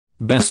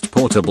Best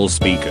portable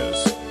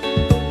speakers.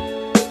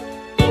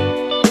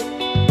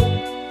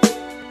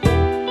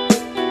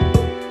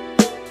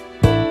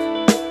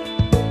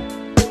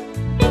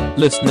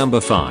 List number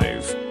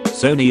 5.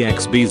 Sony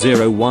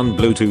XB01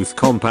 Bluetooth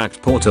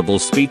Compact Portable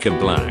Speaker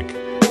Black.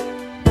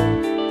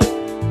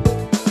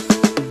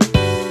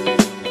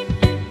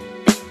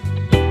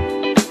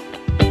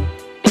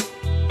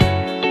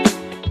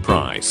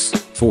 Price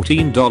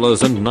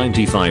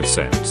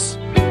 $14.95.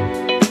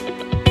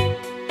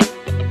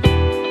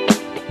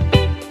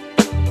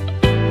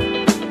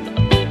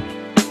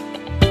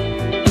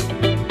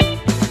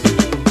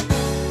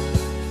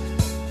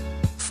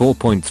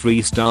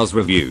 .3 stars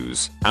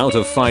reviews, out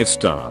of 5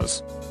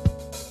 stars.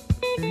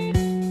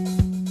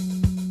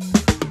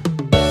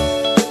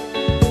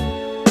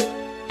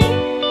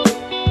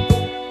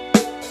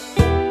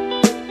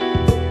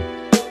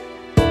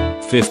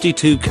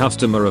 .52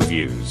 customer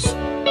reviews.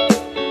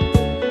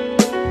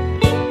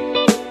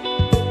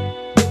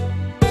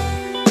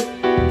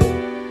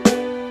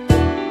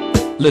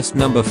 List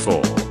number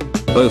 4.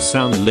 Bose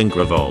SoundLink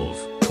Revolve,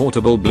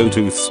 portable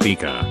Bluetooth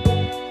speaker.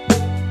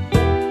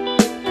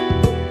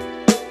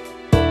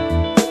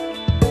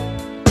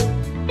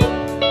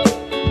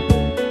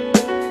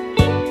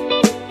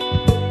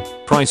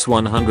 Price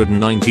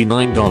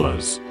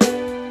 $199.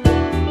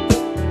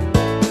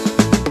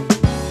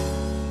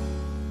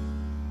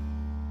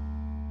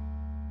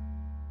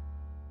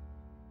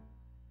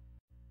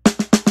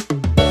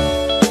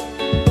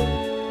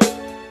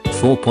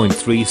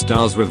 .3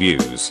 stars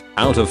reviews,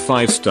 out of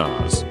 5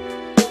 stars.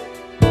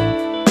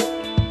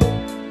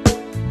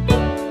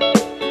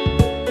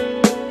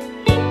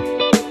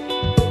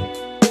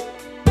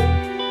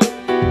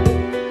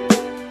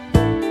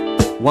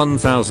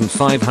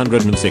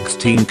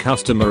 .1,516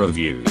 customer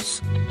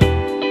reviews.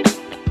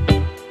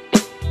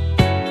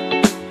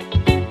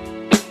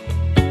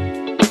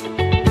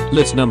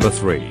 List number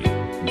 3.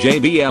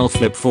 JBL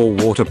Flip 4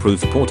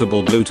 waterproof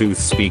portable Bluetooth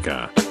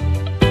speaker.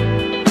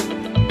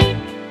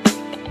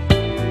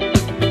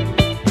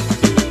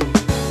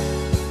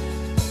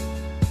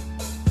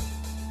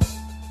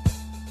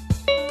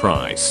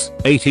 Price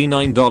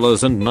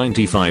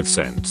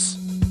 $89.95.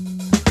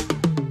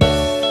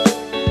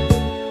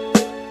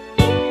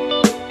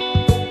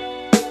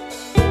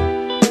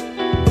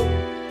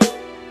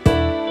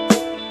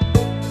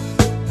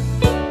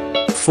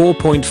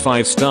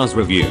 .5 stars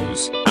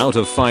reviews, out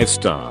of 5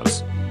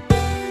 stars.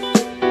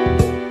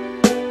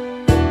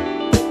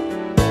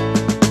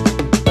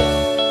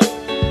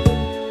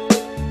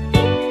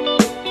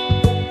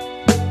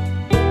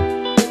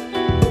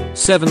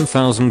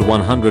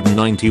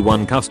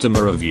 .7,191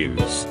 customer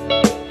reviews.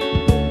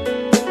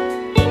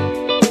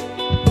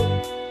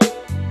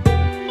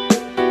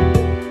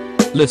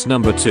 List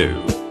number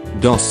 2.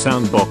 Bose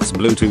SoundBox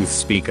Bluetooth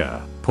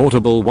speaker,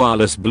 portable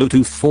wireless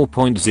Bluetooth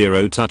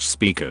 4.0 touch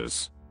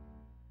speakers.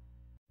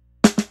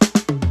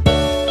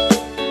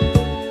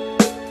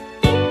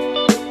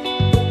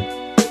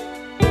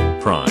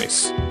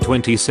 Price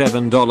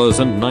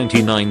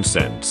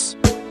 $27.99.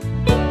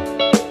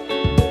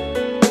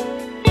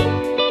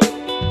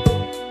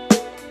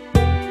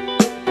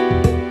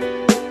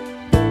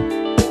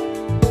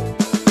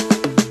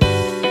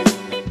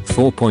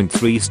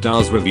 .3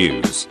 stars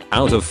reviews,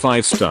 out of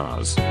 5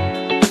 stars.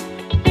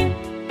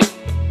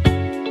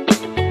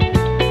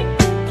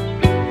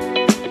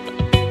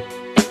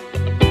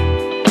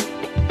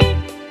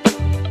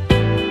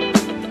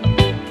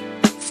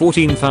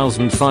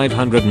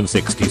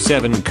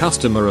 .14,567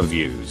 customer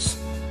reviews.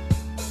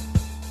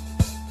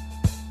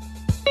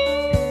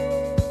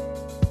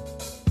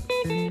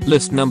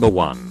 List number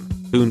 1.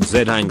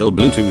 OontZ Angle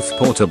Bluetooth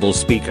portable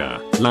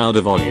speaker,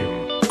 louder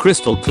volume,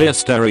 crystal clear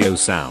stereo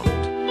sound.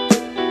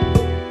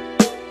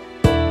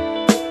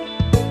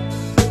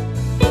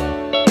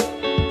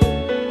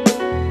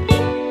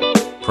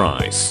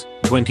 Price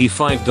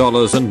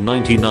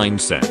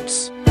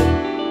 $25.99.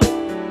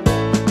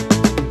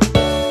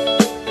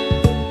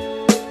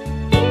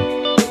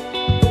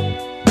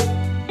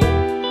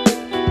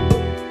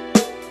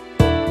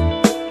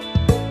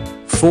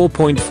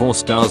 .4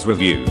 stars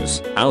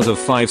reviews, out of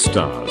 5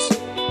 stars.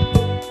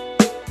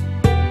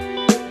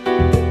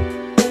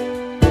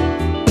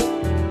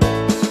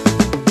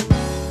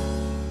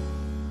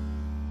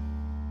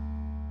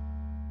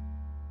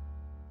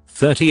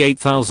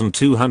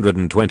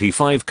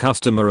 .38,225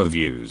 customer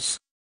reviews.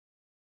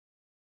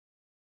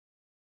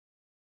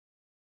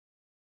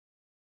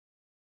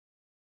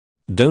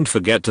 Don't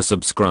forget to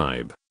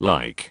subscribe,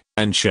 like,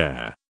 and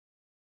share.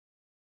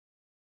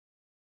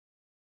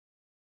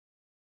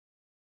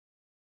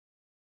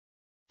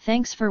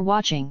 Thanks for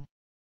watching.